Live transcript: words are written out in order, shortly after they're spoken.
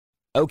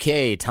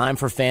Okay, time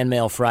for Fan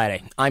Mail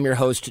Friday. I'm your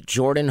host,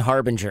 Jordan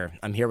Harbinger.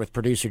 I'm here with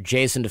producer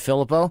Jason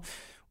DeFilippo.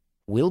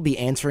 We'll be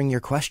answering your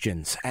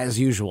questions, as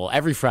usual,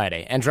 every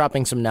Friday, and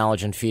dropping some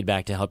knowledge and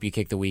feedback to help you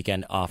kick the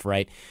weekend off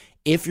right.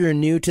 If you're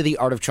new to the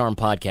Art of Charm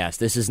podcast,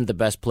 this isn't the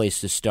best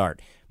place to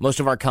start. Most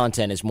of our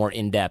content is more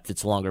in-depth.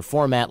 It's a longer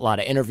format, a lot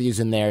of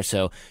interviews in there,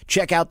 so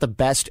check out the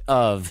best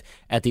of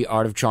at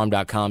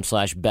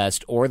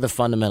theartofcharm.com/best or the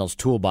Fundamentals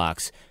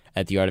Toolbox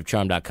at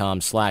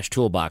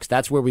theartofcharm.com/toolbox.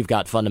 That's where we've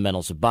got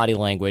fundamentals of body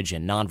language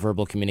and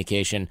nonverbal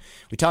communication.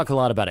 We talk a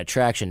lot about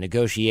attraction,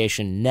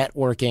 negotiation,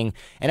 networking,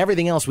 and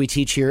everything else we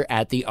teach here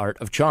at The Art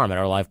of Charm at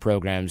our live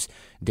programs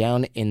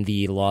down in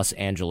the Los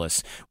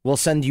Angeles. We'll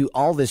send you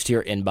all this to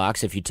your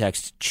inbox if you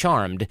text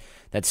CHARMED,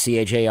 that's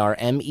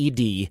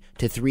CHARMED,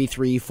 to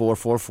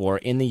 33444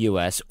 in the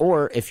U.S.,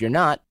 or if you're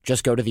not,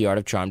 just go to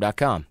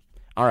theartofcharm.com.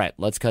 All right,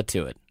 let's cut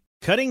to it.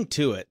 Cutting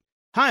to it.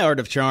 Hi, Art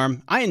of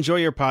Charm. I enjoy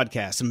your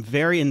podcast, some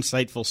very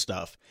insightful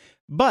stuff.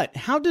 But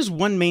how does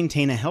one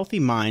maintain a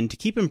healthy mind to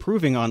keep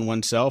improving on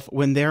oneself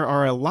when there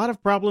are a lot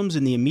of problems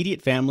in the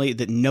immediate family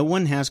that no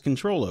one has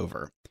control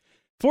over?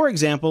 For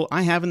example,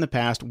 I have in the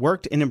past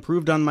worked and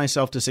improved on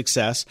myself to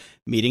success,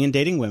 meeting and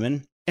dating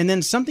women, and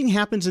then something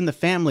happens in the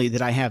family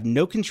that I have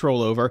no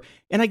control over,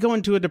 and I go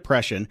into a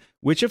depression,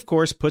 which of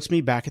course puts me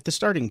back at the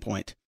starting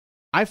point.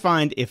 I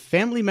find if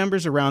family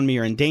members around me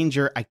are in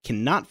danger, I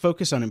cannot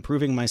focus on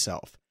improving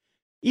myself,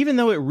 even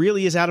though it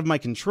really is out of my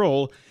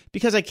control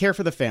because I care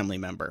for the family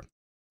member.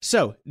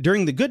 So,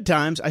 during the good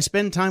times, I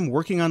spend time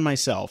working on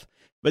myself,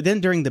 but then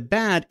during the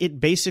bad, it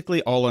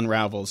basically all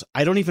unravels.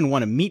 I don't even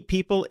want to meet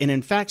people and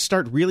in fact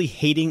start really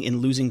hating and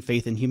losing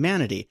faith in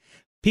humanity.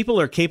 People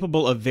are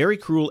capable of very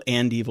cruel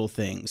and evil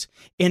things,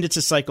 and it's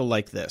a cycle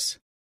like this.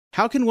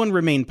 How can one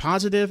remain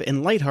positive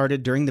and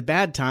lighthearted during the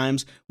bad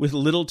times with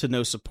little to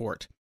no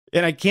support?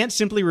 And I can't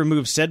simply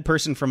remove said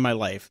person from my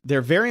life.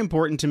 They're very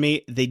important to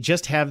me. They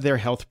just have their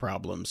health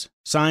problems.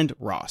 Signed,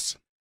 Ross.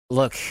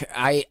 Look,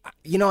 I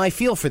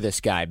feel for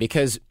this guy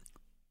because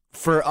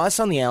for us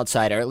on the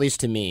outside, or at least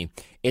to me,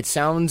 it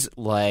sounds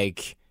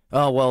like,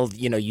 oh, well,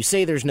 you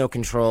say there's no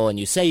control and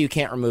you say you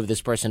can't remove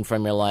this person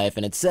from your life.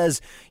 And it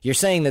says you're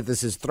saying that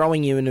this is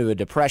throwing you into a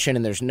depression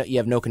and you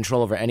have no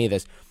control over any of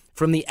this.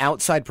 From the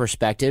outside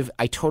perspective,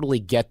 I totally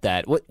get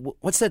that.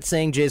 What's that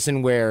saying,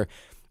 Jason, where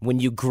when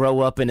you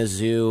grow up in a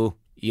zoo,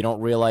 you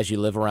don't realize you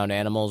live around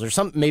animals or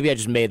something? Maybe I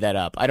just made that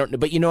up. I don't know,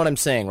 but you know what I'm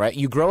saying, right?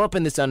 You grow up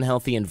in this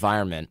unhealthy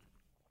environment,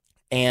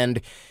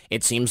 and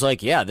it seems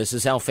like, yeah, this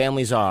is how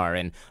families are.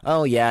 And,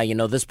 oh, yeah,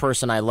 this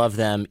person, I love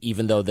them,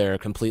 even though they're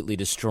completely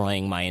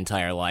destroying my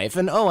entire life.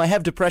 And, oh, I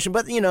have depression,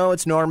 but,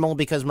 it's normal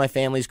because my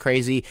family's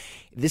crazy.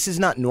 This is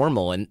not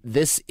normal, and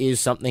this is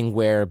something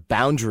where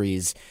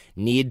boundaries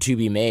need to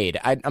be made.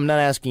 I'm not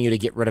asking you to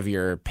get rid of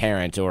your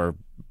parent or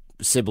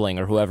sibling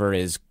or whoever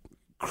is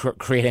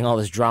creating all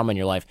this drama in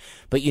your life,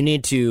 but you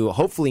need to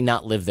hopefully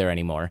not live there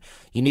anymore.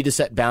 You need to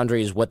set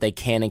boundaries, what they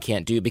can and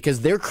can't do,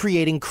 because they're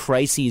creating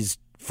crises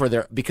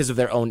because of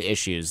their own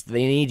issues.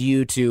 They need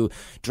you to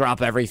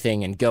drop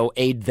everything and go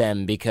aid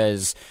them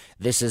because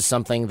this is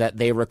something that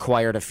they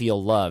require to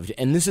feel loved,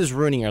 and this is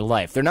ruining your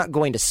life. They're not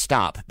going to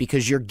stop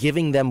because you're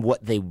giving them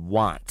what they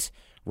want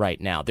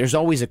right now. There's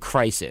always a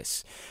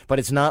crisis, but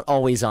it's not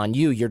always on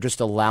you. You're just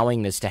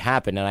allowing this to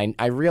happen. And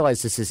I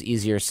realize this is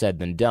easier said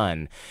than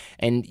done.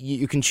 And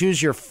you can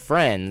choose your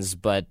friends,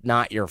 but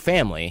not your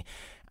family.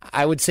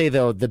 I would say,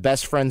 though, the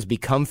best friends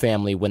become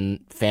family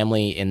when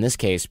family, in this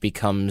case,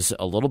 becomes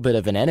a little bit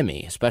of an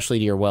enemy, especially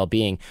to your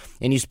well-being.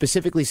 And you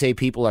specifically say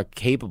people are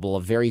capable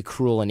of very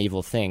cruel and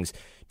evil things.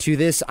 To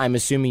this, I'm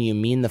assuming you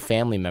mean the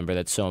family member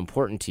that's so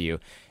important to you.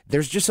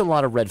 There's just a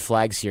lot of red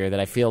flags here that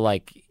I feel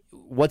like,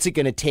 what's it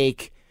going to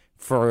take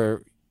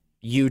for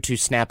you to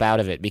snap out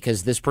of it?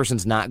 Because this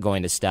person's not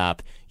going to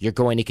stop. You're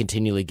going to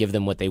continually give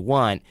them what they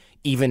want,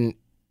 even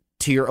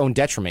to your own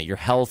detriment. Your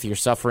health, you're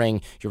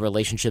suffering, your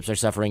relationships are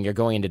suffering, you're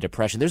going into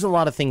depression. There's a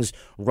lot of things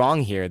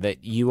wrong here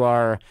that you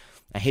are,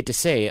 I hate to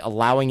say,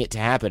 allowing it to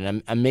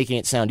happen. I'm making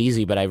it sound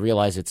easy, but I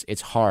realize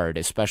it's hard,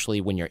 especially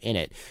when you're in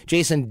it.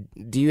 Jason,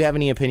 do you have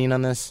any opinion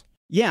on this?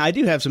 Yeah, I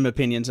do have some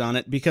opinions on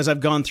it because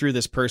I've gone through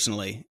this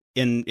personally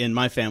in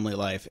my family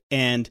life.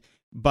 And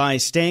by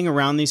staying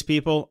around these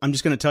people, I'm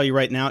just going to tell you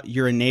right now,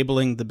 you're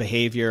enabling the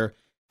behavior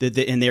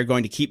and they're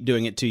going to keep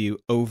doing it to you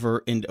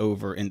over and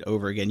over and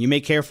over again. You may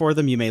care for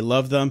them, you may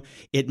love them,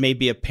 it may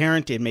be a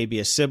parent, it may be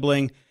a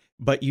sibling,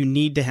 but you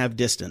need to have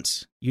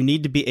distance. You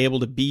need to be able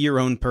to be your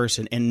own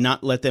person and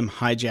not let them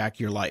hijack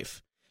your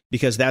life,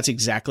 because that's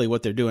exactly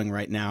what they're doing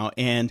right now.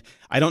 And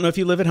I don't know if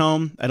you live at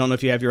home, I don't know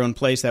if you have your own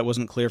place, that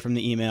wasn't clear from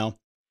the email,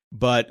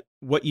 but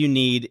what you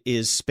need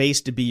is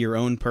space to be your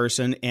own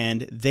person,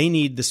 and they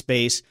need the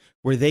space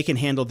where they can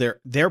handle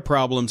their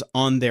problems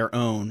on their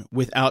own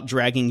without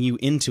dragging you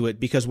into it,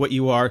 because what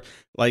you are,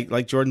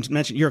 like Jordan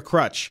mentioned, you're a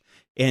crutch,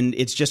 and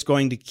it's just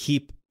going to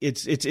keep,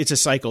 it's a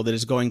cycle that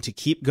is going to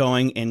keep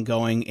going and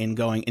going and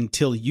going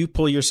until you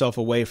pull yourself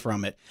away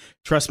from it.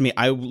 Trust me,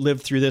 I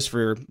lived through this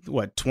for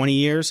 20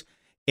 years,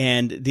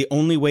 and the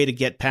only way to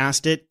get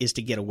past it is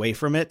to get away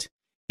from it.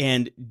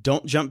 And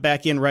don't jump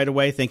back in right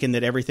away thinking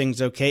that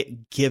everything's okay.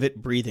 Give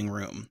it breathing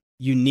room.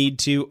 You need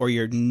to, or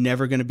you're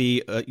never going to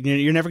be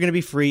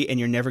free, and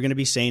you're never going to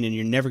be sane, and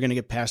you're never going to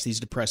get past these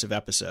depressive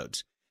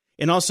episodes.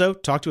 And also,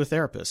 talk to a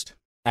therapist.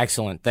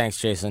 Excellent. Thanks,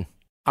 Jason.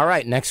 All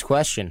right, next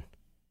question.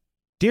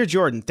 Dear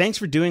Jordan, thanks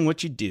for doing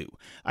what you do.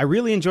 I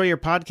really enjoy your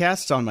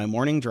podcasts on my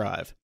morning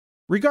drive.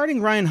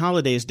 Regarding Ryan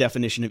Holiday's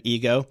definition of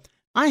ego,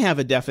 I have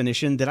a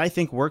definition that I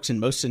think works in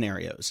most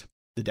scenarios.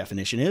 The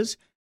definition is,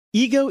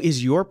 ego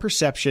is your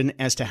perception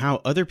as to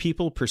how other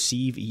people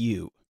perceive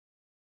you.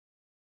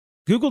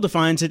 Google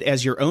defines it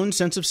as your own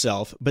sense of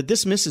self, but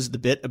this misses the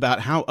bit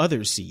about how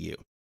others see you.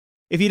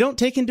 If you don't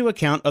take into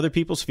account other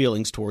people's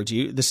feelings towards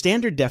you, the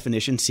standard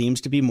definition seems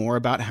to be more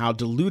about how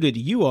deluded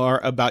you are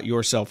about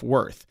your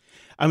self-worth.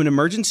 I'm an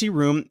emergency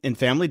room and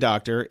family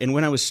doctor, and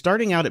when I was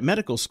starting out at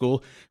medical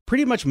school,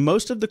 pretty much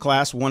most of the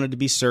class wanted to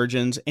be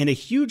surgeons, and a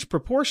huge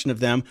proportion of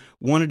them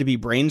wanted to be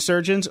brain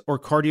surgeons or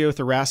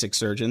cardiothoracic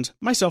surgeons,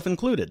 myself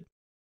included.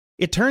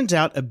 It turns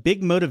out a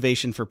big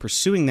motivation for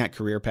pursuing that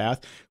career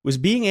path was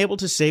being able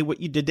to say what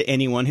you did to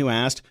anyone who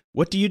asked,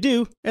 "What do you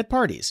do?" at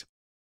parties.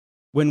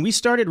 When we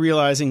started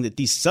realizing that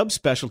these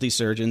subspecialty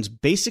surgeons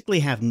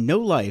basically have no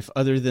life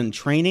other than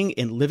training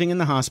and living in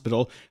the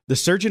hospital, the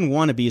surgeon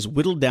wannabes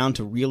whittled down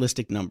to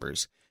realistic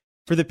numbers.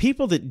 For the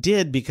people that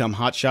did become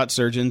hotshot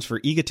surgeons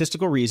for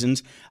egotistical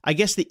reasons, I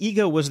guess the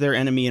ego was their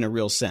enemy in a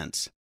real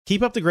sense.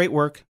 Keep up the great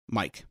work,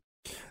 Mike.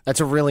 That's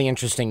a really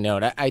interesting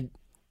note.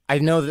 I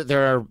know that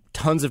there are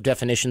tons of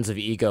definitions of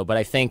ego, but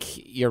I think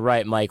you're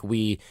right, Mike.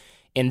 We,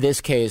 in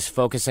this case,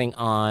 focusing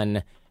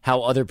on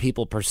how other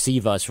people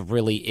perceive us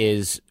really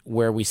is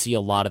where we see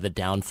a lot of the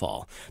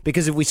downfall.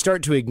 Because if we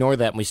start to ignore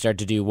that and we start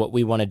to do what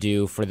we want to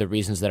do for the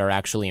reasons that are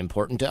actually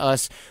important to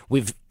us,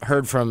 we've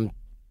heard from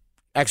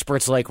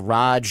experts like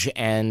Raj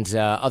and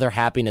other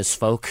happiness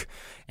folk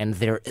and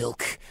their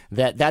ilk,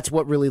 that's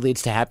what really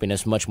leads to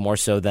happiness, much more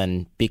so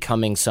than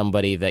becoming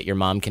somebody that your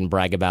mom can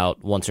brag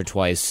about once or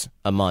twice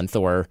a month,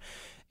 or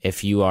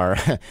if you are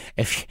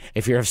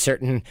if you're of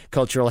certain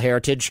cultural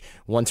heritage,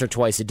 once or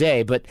twice a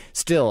day. But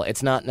still,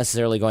 it's not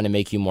necessarily going to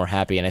make you more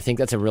happy, and I think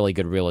that's a really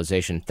good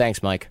realization.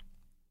 Thanks, Mike.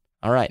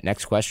 All right,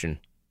 next question.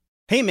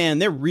 Hey man,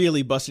 they're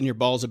really busting your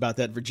balls about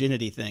that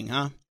virginity thing,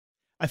 huh?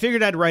 I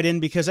figured I'd write in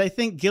because I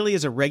think Gilly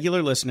is a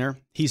regular listener,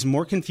 he's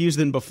more confused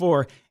than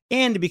before,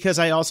 and because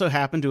I also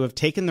happen to have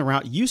taken the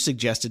route you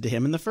suggested to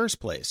him in the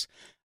first place.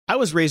 I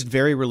was raised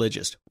very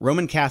religious,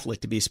 Roman Catholic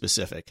to be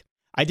specific.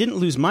 I didn't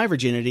lose my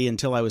virginity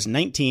until I was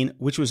 19,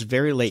 which was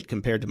very late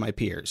compared to my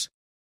peers.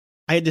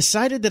 I had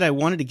decided that I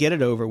wanted to get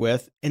it over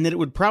with, and that it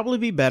would probably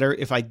be better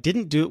if I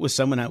didn't do it with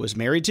someone I was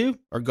married to,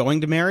 or going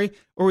to marry,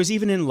 or was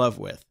even in love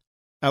with.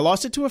 I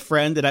lost it to a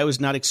friend that I was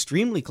not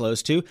extremely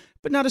close to,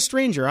 but not a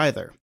stranger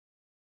either.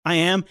 I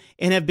am,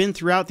 and have been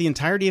throughout the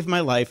entirety of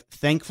my life,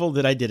 thankful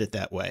that I did it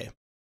that way.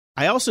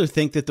 I also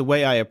think that the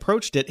way I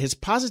approached it has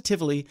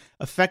positively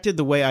affected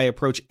the way I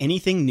approach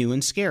anything new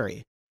and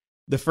scary.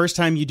 The first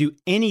time you do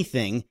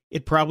anything,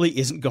 it probably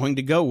isn't going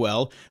to go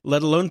well,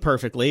 let alone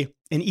perfectly,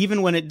 and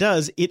even when it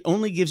does, it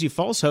only gives you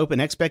false hope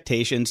and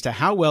expectations to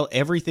how well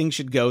everything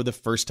should go the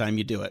first time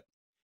you do it.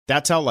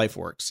 That's how life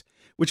works.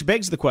 Which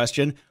begs the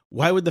question,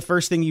 why would the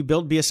first thing you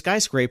build be a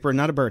skyscraper and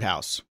not a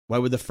birdhouse? Why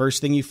would the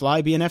first thing you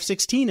fly be an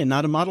F-16 and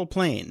not a model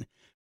plane?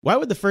 Why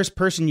would the first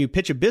person you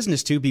pitch a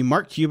business to be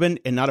Mark Cuban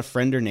and not a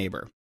friend or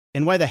neighbor?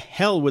 And why the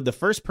hell would the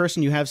first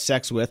person you have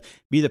sex with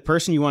be the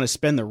person you want to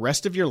spend the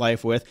rest of your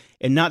life with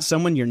and not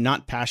someone you're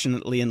not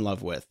passionately in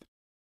love with?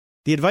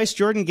 The advice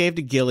Jordan gave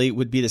to Gilly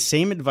would be the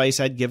same advice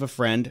I'd give a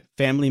friend,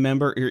 family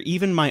member, or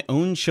even my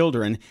own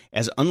children,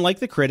 as unlike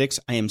the critics,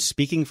 I am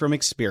speaking from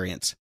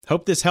experience.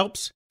 Hope this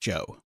helps,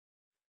 Joe.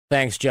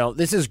 Thanks, Joe.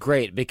 This is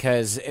great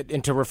because,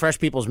 and to refresh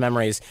people's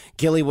memories,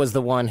 Gilly was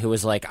the one who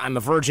was like, I'm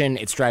a virgin,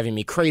 it's driving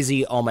me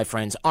crazy, all my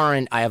friends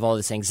aren't, I have all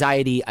this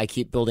anxiety, I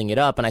keep building it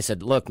up, and I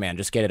said, look, man,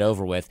 just get it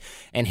over with.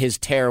 And his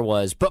tear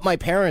was, but my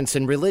parents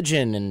and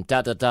religion and ...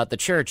 the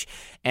church.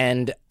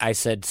 And I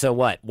said, so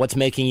what? What's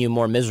making you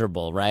more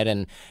miserable, right?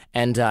 And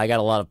I got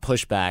a lot of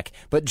pushback.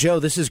 But Joe,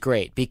 this is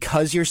great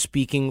because you're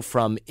speaking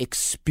from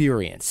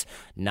experience,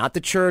 not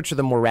the church or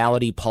the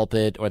morality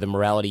pulpit or the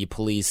morality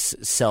police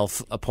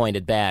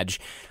self-appointed badge.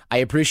 I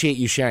appreciate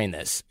you sharing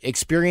this.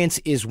 Experience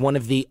is one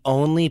of the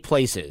only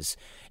places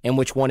in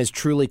which one is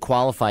truly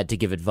qualified to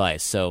give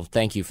advice, so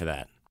thank you for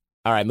that.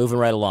 All right, moving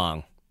right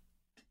along.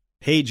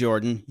 Hey,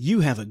 Jordan, you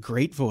have a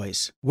great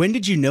voice. When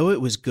did you know it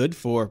was good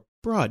for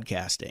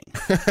broadcasting?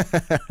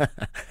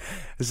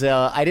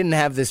 So I didn't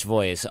have this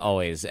voice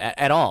always,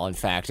 at all, in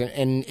fact.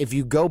 And if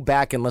you go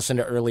back and listen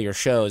to earlier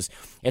shows,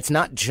 it's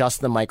not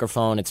just the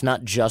microphone, it's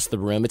not just the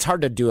room. It's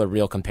hard to do a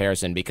real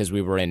comparison because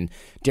we were in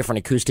different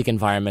acoustic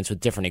environments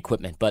with different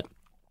equipment. But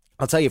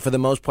I'll tell you, for the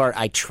most part,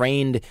 I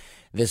trained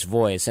this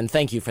voice, and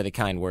thank you for the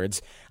kind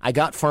words. I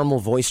got formal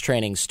voice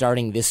training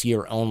starting this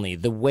year only.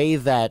 The way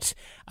that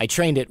I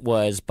trained it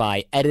was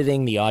by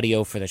editing the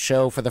audio for the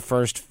show for the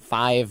first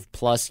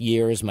 5+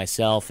 years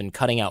myself and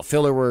cutting out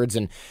filler words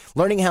and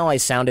learning how I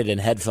sounded in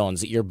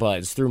headphones,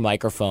 earbuds, through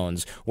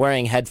microphones,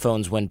 wearing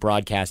headphones when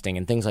broadcasting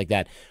and things like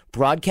that.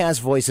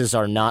 Broadcast voices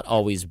are not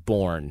always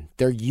born.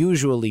 They're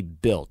usually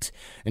built.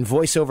 And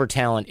voiceover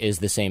talent is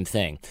the same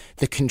thing.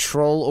 The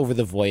control over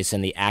the voice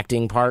and the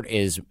acting part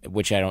is,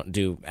 which I don't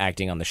do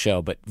acting on the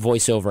show, but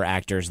voiceover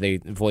actors,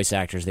 voice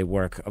actors, they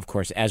work, of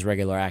course, as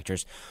regular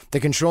actors. The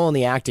control in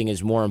the acting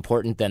is more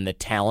important than the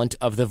talent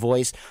of the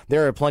voice.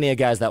 There are plenty of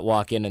guys that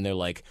walk in and they're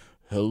like,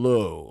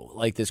 hello,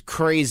 like this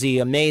crazy,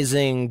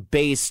 amazing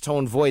bass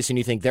tone voice, and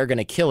you think they're going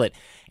to kill it,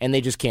 and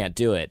they just can't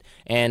do it.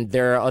 And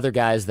there are other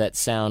guys that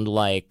sound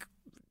like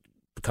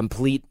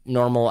complete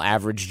normal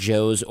average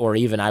Joes, or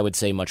even I would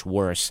say much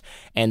worse,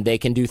 and they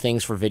can do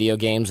things for video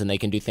games and they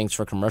can do things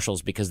for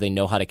commercials because they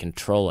know how to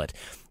control it.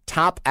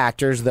 Top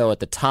actors, though, at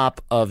the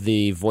top of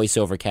the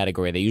voiceover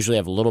category, they usually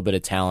have a little bit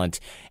of talent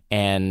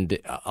and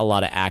a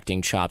lot of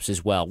acting chops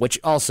as well, which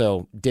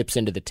also dips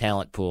into the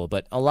talent pool.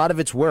 But a lot of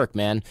it's work,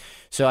 man.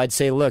 So I'd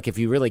say, look, if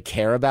you really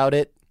care about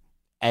it,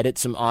 edit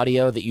some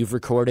audio that you've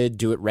recorded,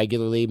 do it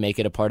regularly, make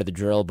it a part of the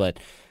drill. But,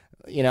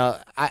 you know,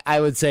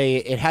 I would say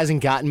it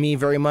hasn't gotten me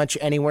very much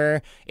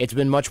anywhere. It's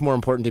been much more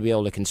important to be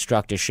able to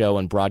construct a show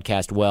and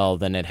broadcast well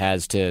than it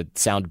has to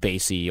sound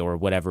bassy or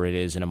whatever it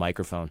is in a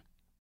microphone.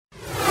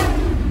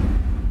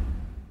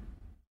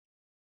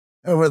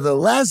 Over the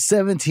last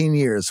 17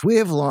 years, we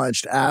have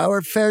launched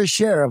our fair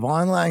share of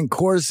online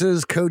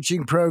courses,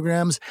 coaching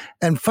programs,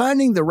 and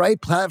finding the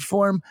right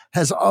platform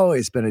has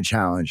always been a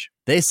challenge.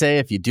 They say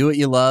if you do what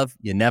you love,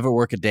 you never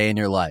work a day in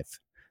your life.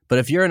 But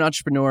if you're an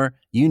entrepreneur,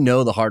 you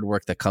know the hard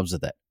work that comes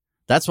with it.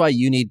 That's why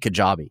you need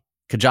Kajabi.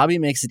 Kajabi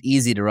makes it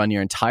easy to run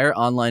your entire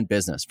online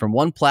business from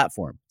one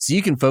platform so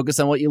you can focus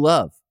on what you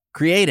love,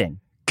 creating.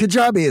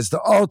 Kajabi is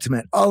the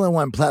ultimate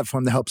all-in-one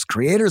platform that helps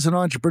creators and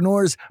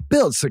entrepreneurs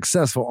build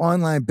successful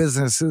online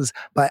businesses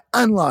by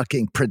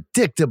unlocking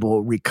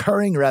predictable,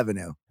 recurring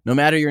revenue. No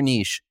matter your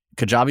niche,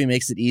 Kajabi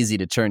makes it easy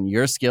to turn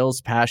your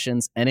skills,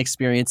 passions, and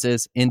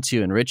experiences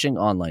into enriching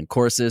online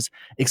courses,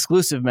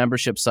 exclusive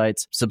membership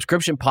sites,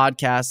 subscription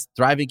podcasts,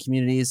 thriving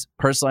communities,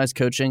 personalized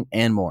coaching,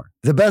 and more.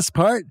 The best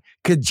part?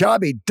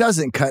 Kajabi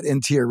doesn't cut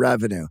into your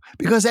revenue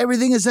because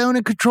everything is owned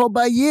and controlled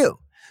by you.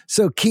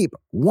 So keep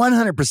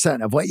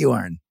 100% of what you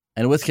earn.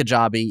 And with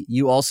Kajabi,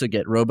 you also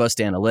get robust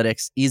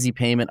analytics, easy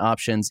payment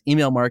options,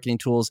 email marketing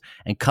tools,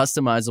 and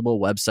customizable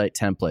website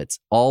templates,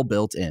 all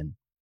built in.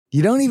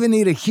 You don't even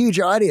need a huge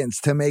audience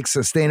to make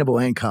sustainable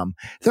income.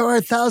 There are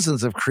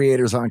thousands of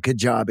creators on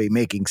Kajabi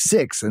making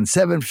 6 and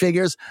 7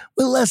 figures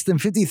with less than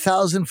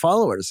 50,000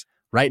 followers.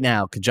 Right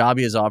now,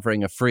 Kajabi is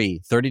offering a free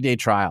 30-day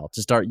trial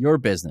to start your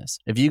business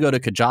if you go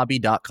to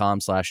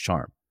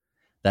kajabi.com/charm.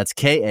 That's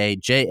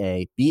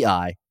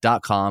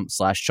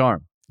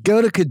KAJABI.com/charm.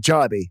 Go to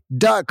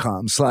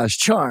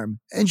kajabi.com/charm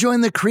and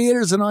join the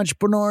creators and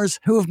entrepreneurs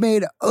who have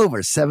made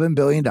over $7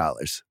 billion.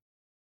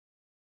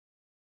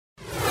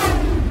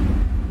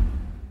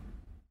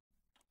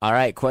 All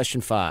right,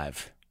 question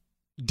 5.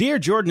 Dear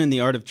Jordan and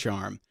the Art of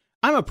Charm,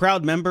 I'm a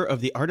proud member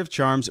of the Art of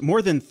Charm's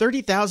more than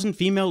 30,000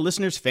 female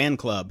listeners fan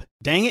club.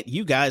 Dang it,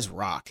 you guys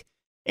rock.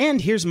 And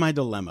here's my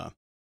dilemma.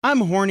 I'm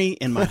horny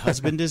and my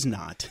husband is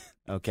not.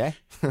 Okay.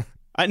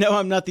 I know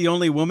I'm not the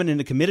only woman in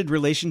a committed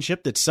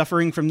relationship that's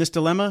suffering from this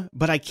dilemma,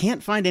 but I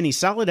can't find any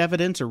solid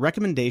evidence or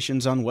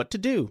recommendations on what to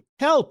do.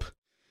 Help!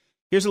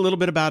 Here's a little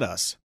bit about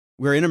us.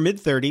 We're in our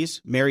mid-30s,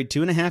 married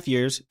 2.5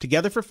 years,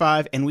 together for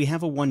 5, and we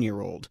have a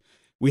 1-year-old.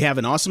 We have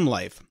an awesome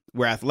life.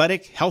 We're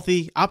athletic,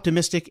 healthy,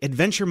 optimistic,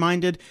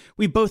 adventure-minded.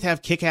 We both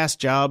have kick-ass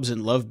jobs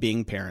and love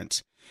being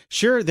parents.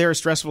 Sure, there are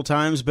stressful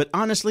times, but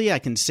honestly, I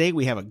can say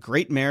we have a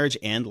great marriage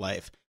and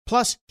life.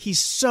 Plus, he's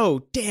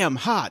so damn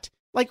hot.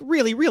 Like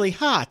really, really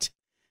hot.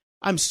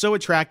 I'm so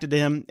attracted to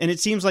him, and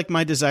it seems like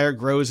my desire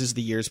grows as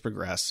the years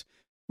progress.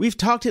 We've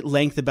talked at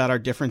length about our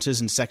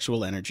differences in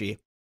sexual energy.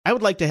 I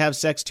would like to have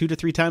sex 2 to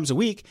 3 times a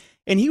week,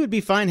 and he would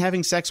be fine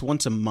having sex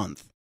once a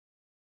month.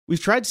 We've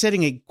tried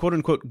setting a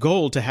quote-unquote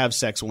goal to have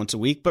sex once a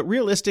week, but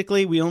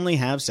realistically, we only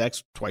have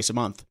sex twice a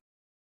month.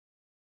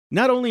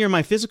 Not only are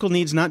my physical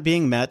needs not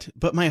being met,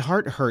 but my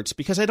heart hurts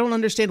because I don't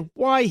understand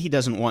why he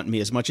doesn't want me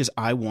as much as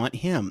I want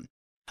him.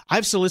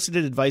 I've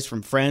solicited advice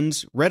from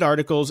friends, read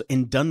articles,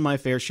 and done my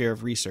fair share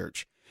of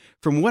research.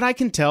 From what I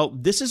can tell,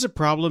 this is a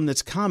problem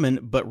that's common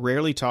but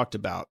rarely talked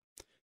about.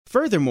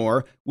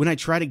 Furthermore, when I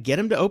try to get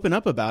him to open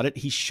up about it,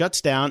 he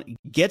shuts down,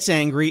 gets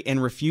angry,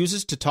 and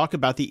refuses to talk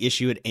about the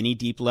issue at any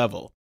deep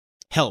level.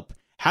 Help.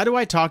 How do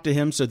I talk to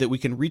him so that we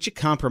can reach a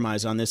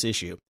compromise on this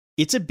issue?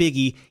 It's a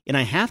biggie, and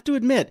I have to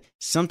admit,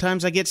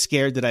 sometimes I get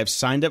scared that I've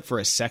signed up for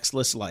a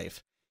sexless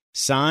life.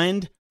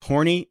 Signed,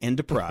 horny, and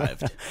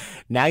deprived.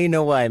 Now you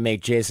know why I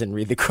make Jason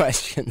read the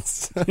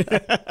questions.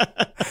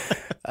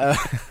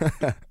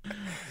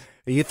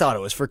 You thought it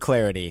was for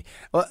clarity.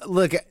 Well,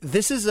 look,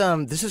 this is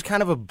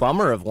kind of a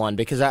bummer of one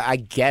because I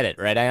get it,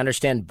 right? I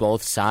understand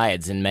both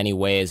sides in many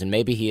ways, and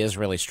maybe he is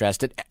really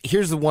stressed.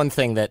 Here's the one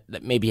thing that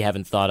maybe you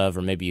haven't thought of,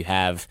 or maybe you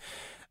have,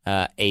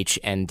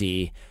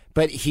 HND,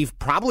 but he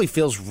probably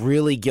feels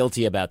really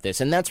guilty about this,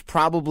 and that's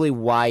probably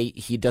why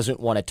he doesn't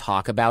want to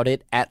talk about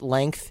it at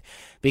length,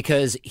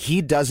 because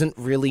he doesn't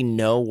really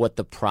know what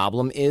the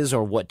problem is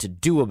or what to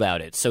do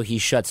about it. So he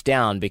shuts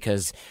down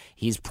because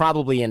he's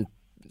probably in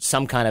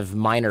some kind of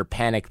minor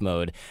panic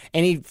mode,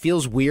 and he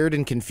feels weird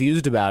and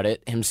confused about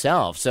it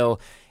himself. So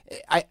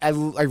I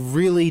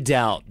really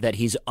doubt that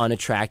he's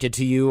unattracted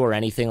to you or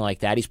anything like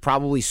that. He's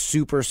probably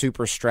super,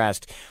 super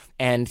stressed,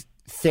 and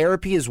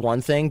therapy is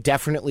one thing.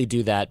 Definitely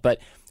do that, but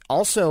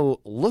also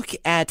look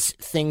at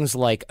things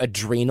like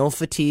adrenal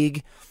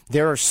fatigue.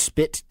 There are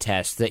spit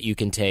tests that you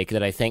can take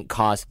that I think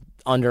cost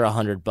under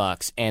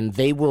 $100, and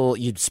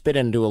you'd spit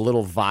into a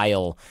little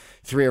vial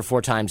 3 or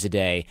 4 times a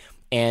day,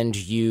 and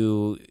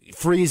you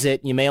freeze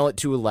it, you mail it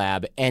to a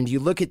lab, and you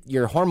look at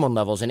your hormone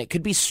levels, and it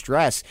could be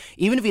stress.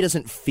 Even if he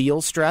doesn't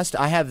feel stressed,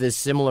 I have this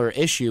similar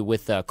issue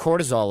with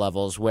cortisol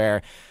levels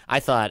where I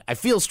thought, I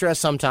feel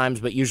stressed sometimes,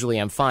 but usually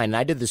I'm fine. And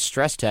I did this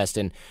stress test,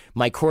 and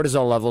my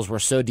cortisol levels were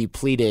so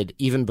depleted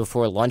even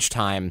before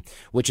lunchtime,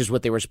 which is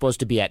what they were supposed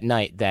to be at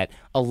night, that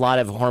a lot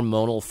of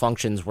hormonal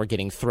functions were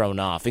getting thrown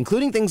off,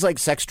 including things like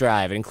sex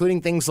drive,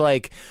 including things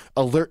like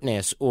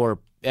alertness or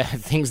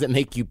things that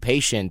make you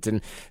patient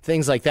and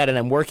things like that. And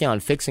I'm working on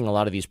fixing a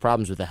lot of these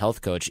problems with a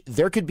health coach.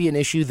 There could be an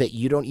issue that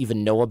you don't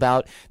even know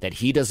about, that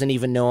he doesn't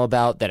even know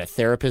about, that a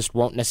therapist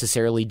won't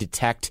necessarily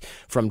detect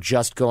from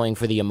just going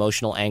for the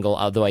emotional angle,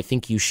 although I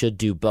think you should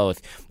do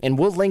both. And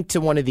we'll link to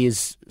one of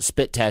these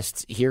spit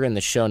tests here in the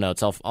show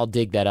notes. I'll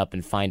dig that up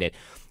and find it.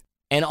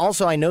 And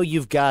also, I know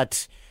you've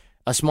got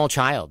a small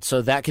child, so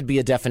that could be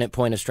a definite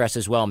point of stress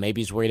as well.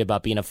 Maybe he's worried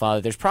about being a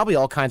father. There's probably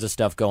all kinds of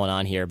stuff going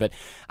on here, but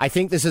I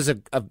think this is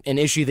an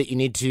issue that you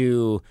need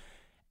to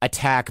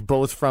attack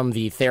both from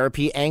the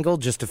therapy angle,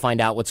 just to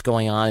find out what's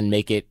going on and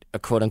make it a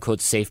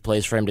quote-unquote safe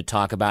place for him to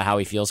talk about how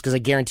he feels, because I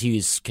guarantee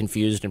he's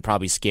confused and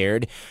probably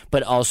scared,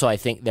 but also I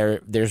think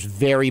there's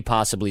very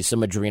possibly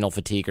some adrenal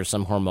fatigue or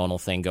some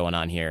hormonal thing going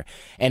on here.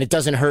 And it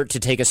doesn't hurt to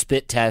take a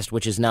spit test,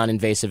 which is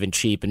non-invasive and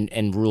cheap,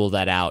 and rule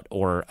that out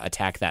or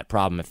attack that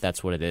problem if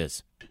that's what it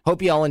is.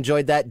 Hope you all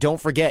enjoyed that.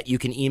 Don't forget, you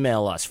can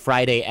email us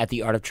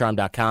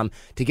Friday@theartofcharm.com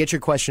to get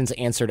your questions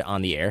answered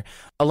on the air.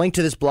 A link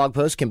to this blog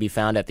post can be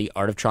found at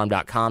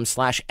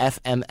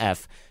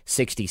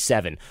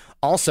theartofcharm.com/FMF67.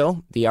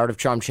 Also, the Art of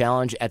Charm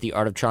Challenge at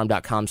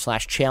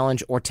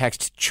theartofcharm.com/challenge, or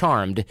text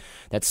CHARMED,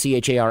 that's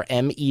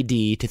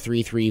CHARMED, to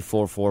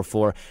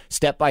 33444.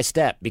 Step by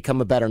step,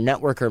 become a better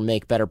networker,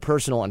 make better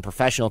personal and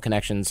professional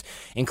connections,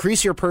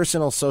 increase your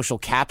personal social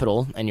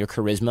capital and your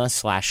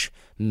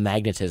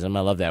charisma/magnetism.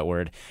 I love that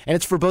word. And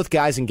it's for both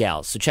guys and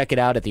gals. So check it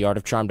out at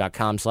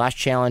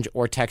theartofcharm.com/challenge,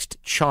 or text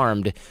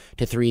CHARMED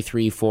to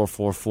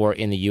 33444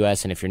 in the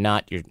U.S. And if you're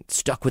not, you're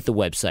stuck with the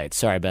website.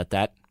 Sorry about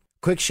that.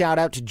 Quick shout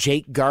out to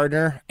Jake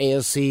Gardner,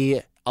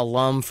 AOC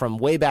alum from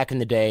way back in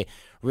the day,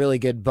 really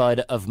good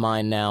bud of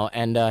mine now,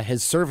 and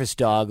his service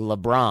dog,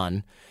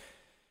 LeBron.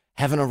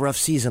 Having a rough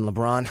season,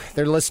 LeBron.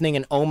 They're listening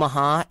in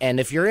Omaha, and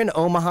if you're in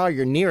Omaha or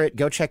you're near it,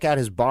 go check out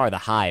his bar, The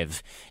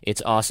Hive.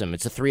 It's awesome.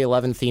 It's a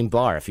 311 themed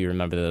bar, if you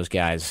remember those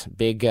guys.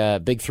 Big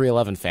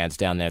 311 fans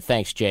down there.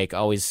 Thanks, Jake.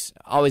 Always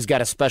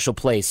got a special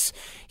place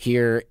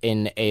here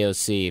in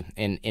AOC,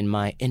 in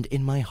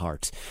my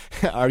heart.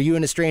 Are you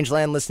in a strange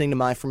land listening to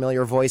my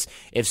familiar voice?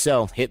 If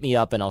so, hit me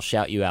up and I'll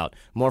shout you out.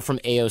 More from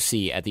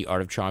AOC at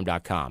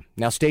theartofcharm.com.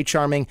 Now stay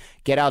charming,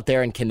 get out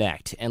there and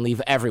connect, and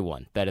leave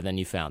everyone better than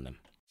you found them.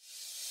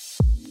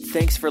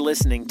 Thanks for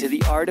listening to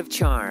The Art of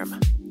Charm.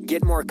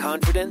 Get more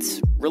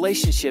confidence,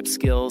 relationship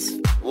skills,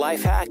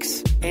 life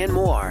hacks, and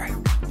more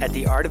at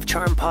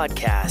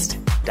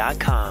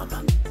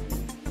theartofcharmpodcast.com.